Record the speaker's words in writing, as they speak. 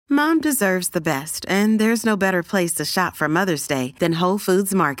Mom deserves the best, and there's no better place to shop for Mother's Day than Whole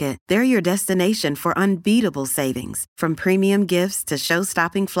Foods Market. They're your destination for unbeatable savings, from premium gifts to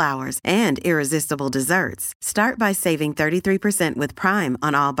show-stopping flowers and irresistible desserts. Start by saving 33% with Prime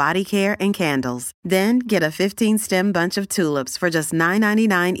on all body care and candles. Then get a 15-stem bunch of tulips for just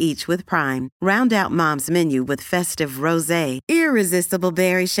 $9.99 each with Prime. Round out Mom's menu with festive rosé, irresistible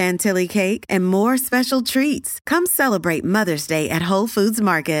berry chantilly cake, and more special treats. Come celebrate Mother's Day at Whole Foods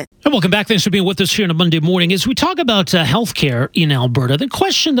Market. And welcome back. Thanks for being with us here on a Monday morning. As we talk about healthcare in Alberta, the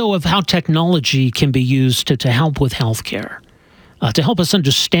question, though, of how technology can be used to help with healthcare, to help us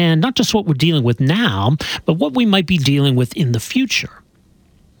understand not just what we're dealing with now, but what we might be dealing with in the future.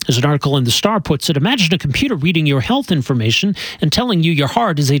 As an article in The Star puts it, imagine a computer reading your health information and telling you your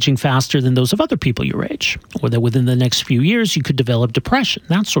heart is aging faster than those of other people your age, or that within the next few years you could develop depression,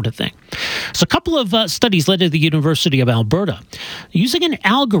 that sort of thing. So a couple of studies led to the University of Alberta using an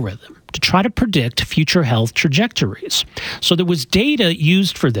algorithm to try to predict future health trajectories. So there was data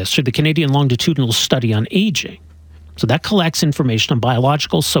used for this through the Canadian Longitudinal Study on Aging. So that collects information on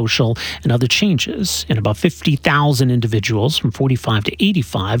biological, social, and other changes in about 50,000 individuals from 45 to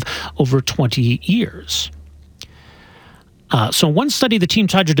 85 over 20 years. So in one study, the team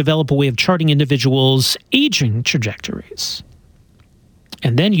tried to develop a way of charting individuals' aging trajectories,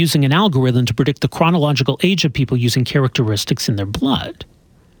 and then using an algorithm to predict the chronological age of people using characteristics in their blood.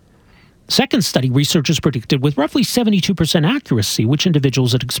 Second study, researchers predicted with roughly 72% accuracy which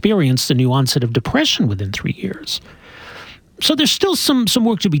individuals had experienced a new onset of depression within 3 years. So there's still some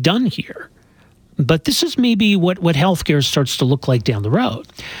work to be done here. But this is maybe what healthcare starts to look like down the road.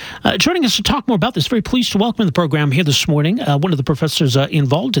 Joining us to talk more about this, very pleased to welcome to the program here this morning, one of the professors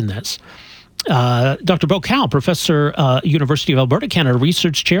involved in this, Dr. Bo Cao, professor, University of Alberta, Canada,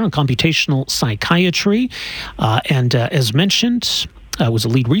 research chair in computational psychiatry. And as mentioned, was a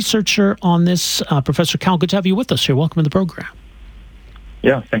lead researcher on this. Professor Cao, good to have you with us here. Welcome to the program.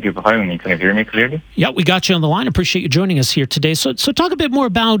 Yeah, thank you for having me. Can you hear me clearly? Yeah, we got you on the line. Appreciate you joining us here today. So talk a bit more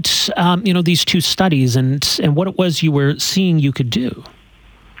about these two studies and what it was you were seeing you could do.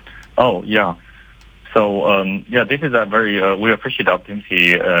 Oh, yeah. So, this is a very, we appreciate the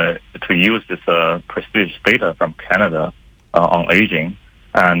opportunity to use this prestigious data from Canada on aging.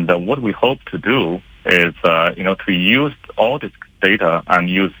 And what we hope to do is, to use all this data and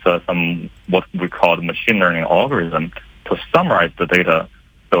use some what we call the machine learning algorithm to summarize the data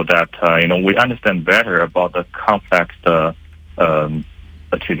so that, we understand better about the complex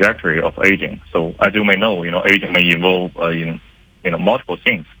trajectory of aging. So as you may know, aging may involve, multiple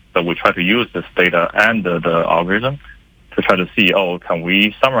things. So we try to use this data and the algorithm to try to see, can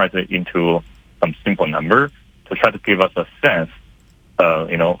we summarize it into some simple number to try to give us a sense,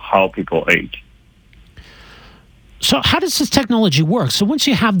 how people age. So how does this technology work? So once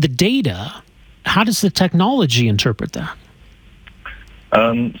you have the data, how does the technology interpret that?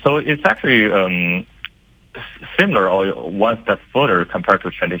 So it's actually similar or one step further compared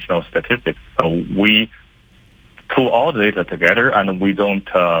to traditional statistics. So we pull all the data together and we don't,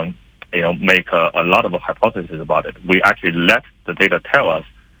 make a lot of hypotheses about it. We actually let the data tell us,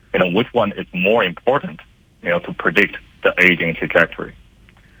 which one is more important, to predict the aging trajectory.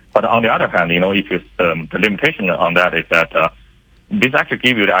 But on the other hand, if you, the limitation on that is that this actually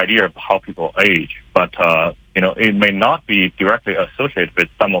gives you the idea of how people age, but it may not be directly associated with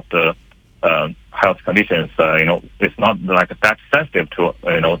some of the health conditions. It's not like that sensitive to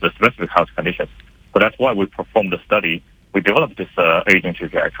the specific health conditions. So that's why we performed the study. We developed this aging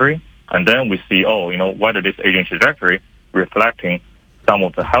trajectory, and then we see, whether this aging trajectory reflecting some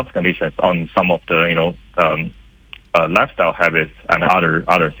of the health conditions on some of the lifestyle habits and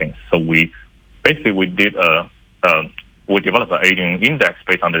other things. So we developed an aging index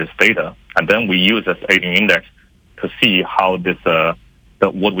based on this data, and then we use this aging index to see how this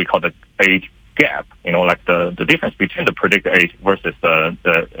what we call the age gap, like the difference between the predicted age versus the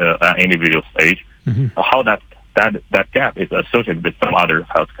individual's age, how that gap is associated with some other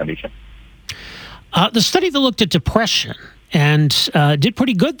health condition. The study that looked at depression and did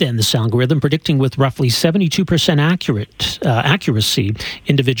pretty good then, this algorithm, predicting with roughly 72% accuracy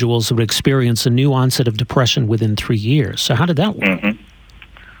individuals who would experience a new onset of depression within 3 years. So how did that work? Mm-hmm.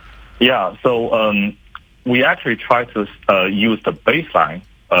 Yeah, so we actually try to use the baseline,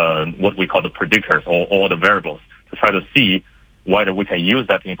 what we call the predictors or all the variables, to try to see whether we can use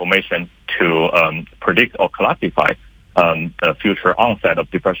that information to predict or classify the future onset of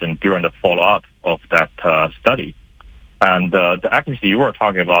depression during the follow-up of that study. And the accuracy you were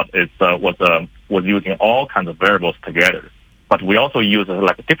talking about was using all kinds of variables together. But we also use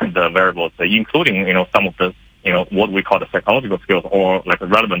different variables, including some of the what we call the psychological skills or like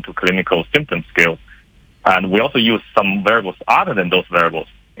relevant to clinical symptom scales. And we also use some variables other than those variables,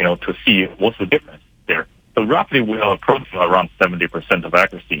 to see what's the difference there. So roughly we are approaching around 70% of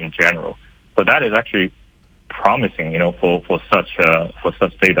accuracy in general. So that is actually promising, for such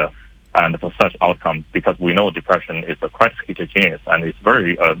data and for such outcomes, because we know depression is quite heterogeneous and it's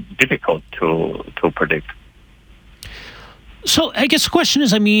very difficult to predict. So I guess the question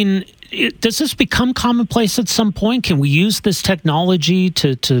is, does this become commonplace at some point? Can we use this technology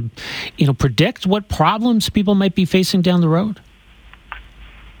to predict what problems people might be facing down the road?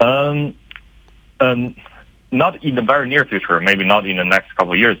 Not in the very near future, maybe not in the next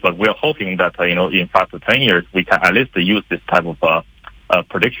couple of years, but we are hoping that, in 5 to 10 years, we can at least use this type of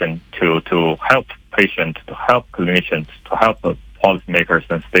prediction to help patients, to help clinicians, to help policymakers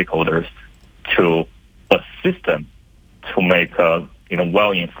and stakeholders to assist them to make,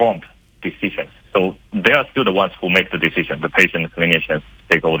 well-informed decisions. So they are still the ones who make the decision, the patients, clinicians,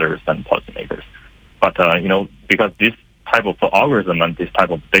 stakeholders, and policymakers. But, because this type of algorithm and this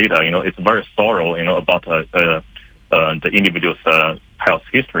type of data, it's very thorough, about the individual's health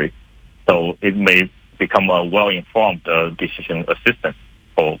history. So it may become a well-informed decision assistant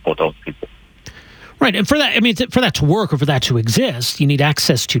for those people. Right, and for that, for that to work or for that to exist, you need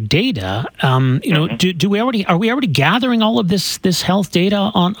access to data. Do we already are we already gathering all of this health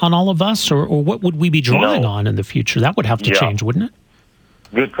data on all of us, or what would we be drawing on in the future? That would have to change, wouldn't it?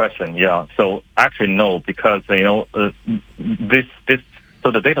 Good question. Yeah. So actually, no, because so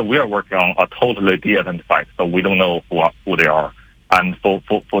the data we are working on are totally de-identified, so we don't know who they are. And for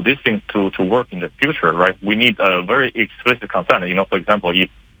these things to work in the future, right, we need a very explicit consent. For example,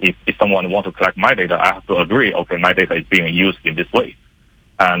 if someone wants to collect my data, I have to agree, okay, my data is being used in this way.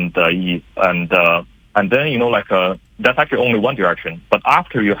 And then, that's actually only one direction. But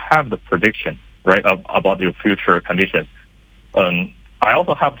after you have the prediction, right, about your future conditions, I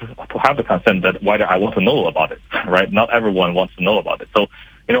also have to have the consent that whether I want to know about it, right? Not everyone wants to know about it. So,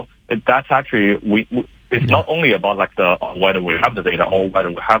 that's actually, it's not only about whether we have the data or whether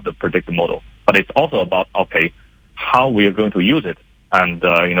we have the predictive model, but it's also about, okay, how we are going to use it. And,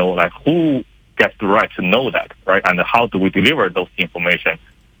 who gets the right to know that, right? And how do we deliver those information?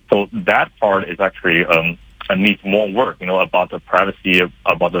 So that part is actually needs more work, about the privacy,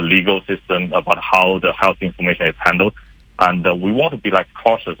 about the legal system, about how the health information is handled. And we want to be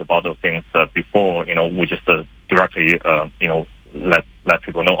cautious about those things before, we just directly, let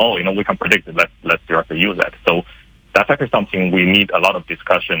people know, we can predict it. Let's directly use that. So that's actually something we need a lot of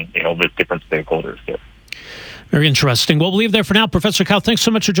discussion, with different stakeholders here. Very interesting. Well, we'll leave there for now. Professor Cao, thanks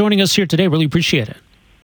so much for joining us here today. Really appreciate it.